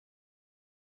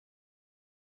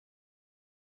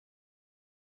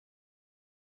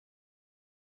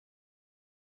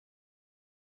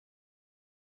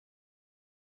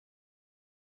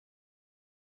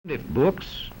If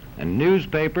books and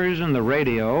newspapers and the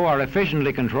radio are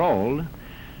efficiently controlled,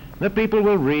 the people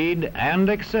will read and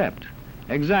accept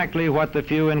exactly what the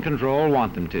few in control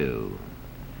want them to.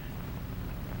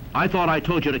 I thought I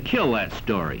told you to kill that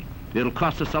story. It'll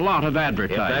cost us a lot of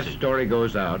advertising. If that story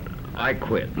goes out, I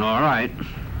quit. All right.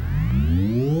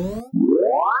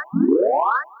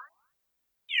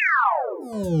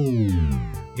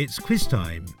 It's quiz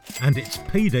time, and it's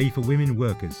payday for women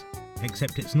workers,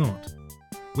 except it's not.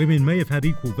 Women may have had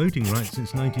equal voting rights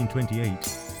since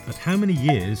 1928, but how many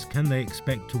years can they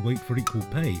expect to wait for equal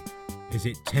pay? Is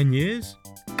it 10 years,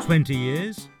 20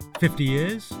 years, 50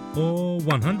 years, or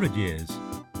 100 years?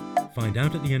 Find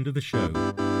out at the end of the show.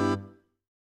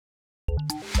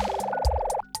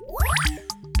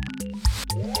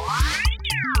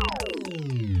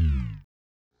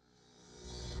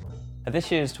 At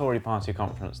this year's Tory party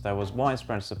conference, there was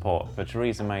widespread support for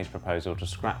Theresa May's proposal to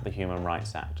scrap the Human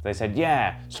Rights Act. They said,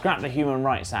 yeah, scrap the Human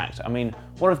Rights Act. I mean,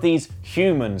 what have these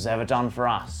humans ever done for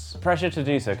us? Pressure to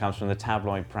do so comes from the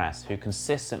tabloid press, who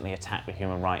consistently attack the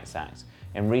Human Rights Act.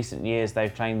 In recent years,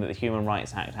 they've claimed that the Human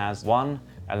Rights Act has, 1,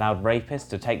 allowed rapists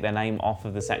to take their name off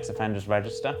of the sex offenders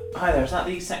register. Hi there, is that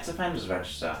the sex offenders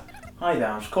register? Hi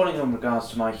there, I'm just calling in regards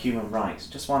to my human rights.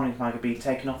 Just wondering if I could be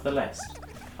taken off the list.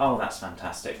 Oh, that's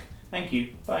fantastic. Thank you.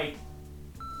 Bye.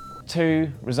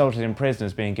 2, resulted in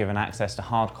prisoners being given access to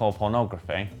hardcore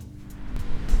pornography.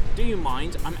 Do you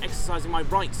mind? I'm exercising my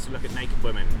rights to look at naked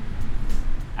women.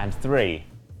 And 3,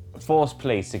 forced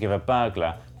police to give a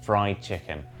burglar fried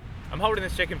chicken. I'm holding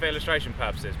this chicken for illustration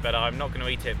purposes, but I'm not going to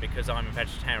eat it because I'm a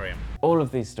vegetarian. All of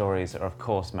these stories are of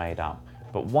course made up,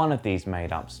 but one of these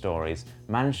made up stories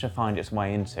managed to find its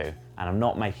way into, and I'm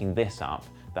not making this up,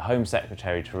 the Home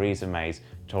Secretary Theresa May's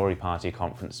Tory party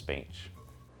conference speech.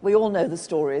 We all know the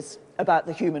stories about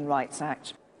the Human Rights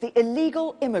Act. The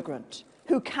illegal immigrant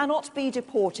who cannot be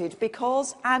deported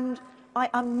because, and I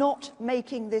am not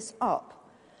making this up,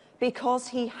 because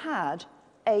he had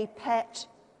a pet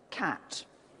cat.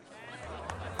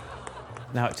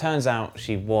 Now it turns out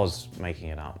she was making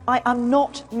it up. I am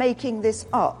not making this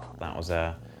up. That was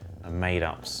a made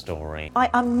up story. I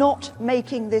am not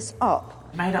making this up.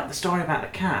 Made up the story about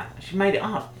the cat. She made it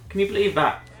up. Can you believe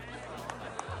that?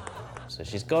 So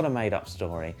she's got a made up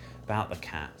story about the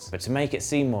cat, but to make it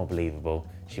seem more believable,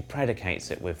 she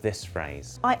predicates it with this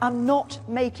phrase. I am not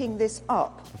making this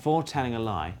up. Before telling a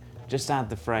lie, just add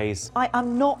the phrase, I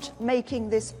am not making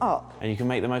this up. and you can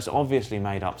make the most obviously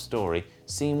made up story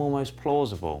seem almost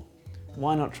plausible.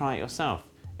 Why not try it yourself?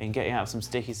 It can get you out of some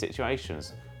sticky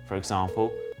situations. For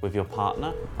example, with your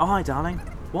partner. Oh, hi, darling.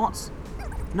 What?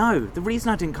 No, the reason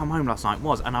I didn't come home last night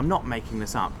was, and I'm not making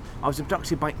this up, I was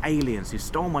abducted by aliens who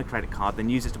stole my credit card, then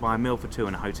used it to buy a meal for 2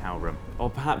 in a hotel room. Or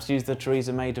perhaps use the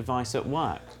Theresa May device at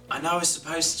work. I know I was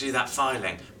supposed to do that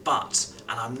filing, but,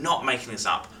 and I'm not making this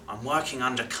up, I'm working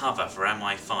undercover for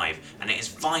MI5, and it is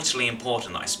vitally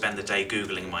important that I spend the day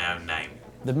Googling my own name.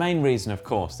 The main reason, of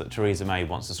course, that Theresa May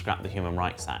wants to scrap the Human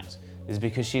Rights Act is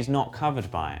because she's not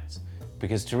covered by it.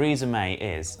 Because Theresa May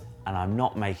is, and I'm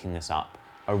not making this up,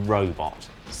 a robot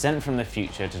sent from the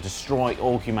future to destroy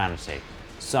all humanity.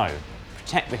 So,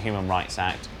 protect the Human Rights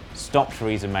Act, stop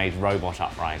Theresa May's robot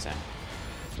uprising.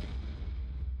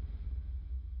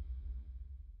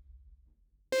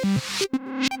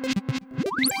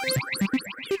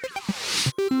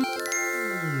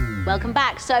 Welcome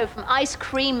back. So, from ice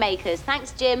cream makers,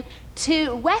 thanks Jim,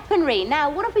 to weaponry. Now,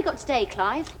 what have we got today,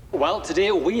 Clive? Well,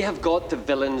 today we have got the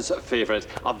villain's favourite.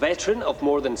 A veteran of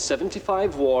more than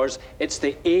 75 wars, it's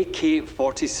the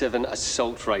AK-47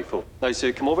 assault rifle. Now,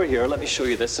 Sue, come over here, let me show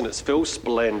you this in its full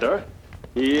splendour.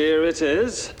 Here it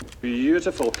is.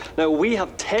 Beautiful. Now, we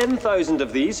have 10,000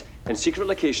 of these in secret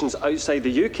locations outside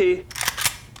the UK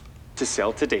to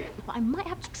sell today. But I might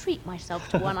have to treat myself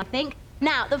to one, I think.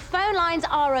 Now, the phone lines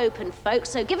are open, folks,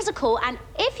 so give us a call, and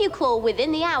if you call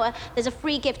within the hour, there's a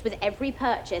free gift with every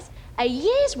purchase. A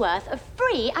year's worth of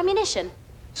free ammunition.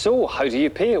 So, how do you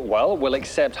pay? Well, we'll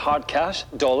accept hard cash,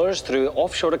 dollars through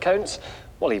offshore accounts.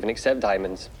 We'll even accept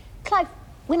diamonds. Clive,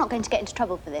 we're not going to get into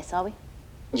trouble for this, are we?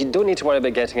 You don't need to worry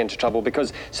about getting into trouble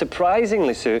because,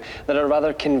 surprisingly, Sue, there are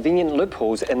rather convenient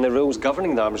loopholes in the rules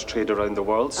governing the arms trade around the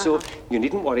world, so you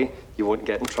needn't worry, you won't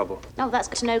get in trouble. Oh, that's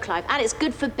good to know, Clive, and it's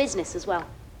good for business as well.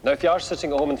 Now, if you are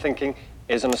sitting at home and thinking,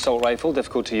 is an assault rifle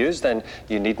difficult to use, then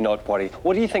you need not worry.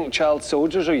 What do you think child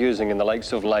soldiers are using in the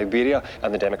likes of Liberia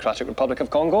and the Democratic Republic of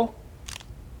Congo?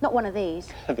 Not one of these.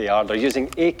 They are. They're using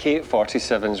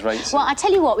AK-47s, right? Well, I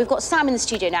tell you what, we've got Sam in the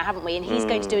studio now, haven't we? And he's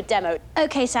going to do a demo.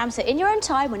 OK, Sam, so in your own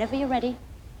time, whenever you're ready.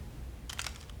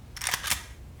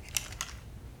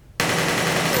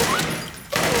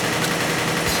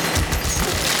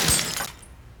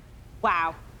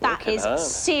 That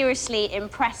is seriously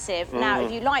impressive. Now,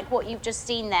 if you like what you've just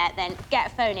seen there, then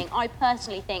get phoning. I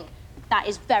personally think that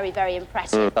is very, very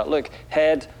impressive. Look,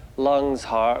 head, lungs,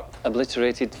 heart,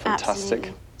 obliterated, fantastic.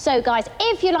 Absolutely. So, guys,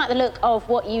 if you like the look of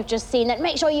what you've just seen, then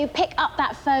make sure you pick up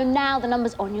that phone now. The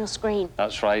number's on your screen.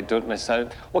 That's right, don't miss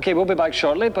out. OK, we'll be back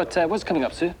shortly, but what's coming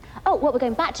up, Sue? Oh, well, we're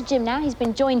going back to Jim now. He's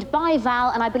been joined by Val,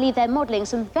 and I believe they're modelling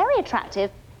some very attractive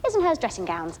his and hers dressing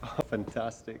gowns. Oh,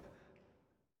 fantastic.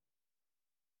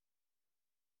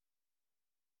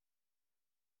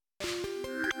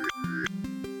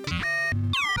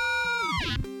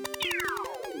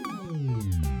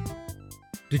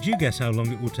 Did you guess how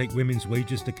long it will take women's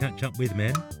wages to catch up with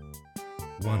men?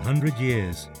 100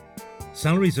 years.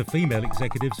 Salaries of female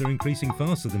executives are increasing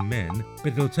faster than men, but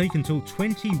it'll take until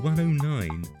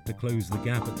 2109 to close the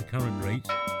gap at the current rate.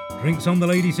 Drinks on the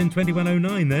ladies in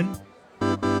 2109 then.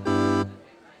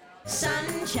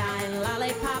 Sunshine,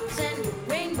 lollipops and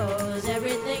rainbows,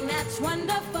 everything that's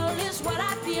wonderful is what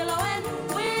I feel. Oh,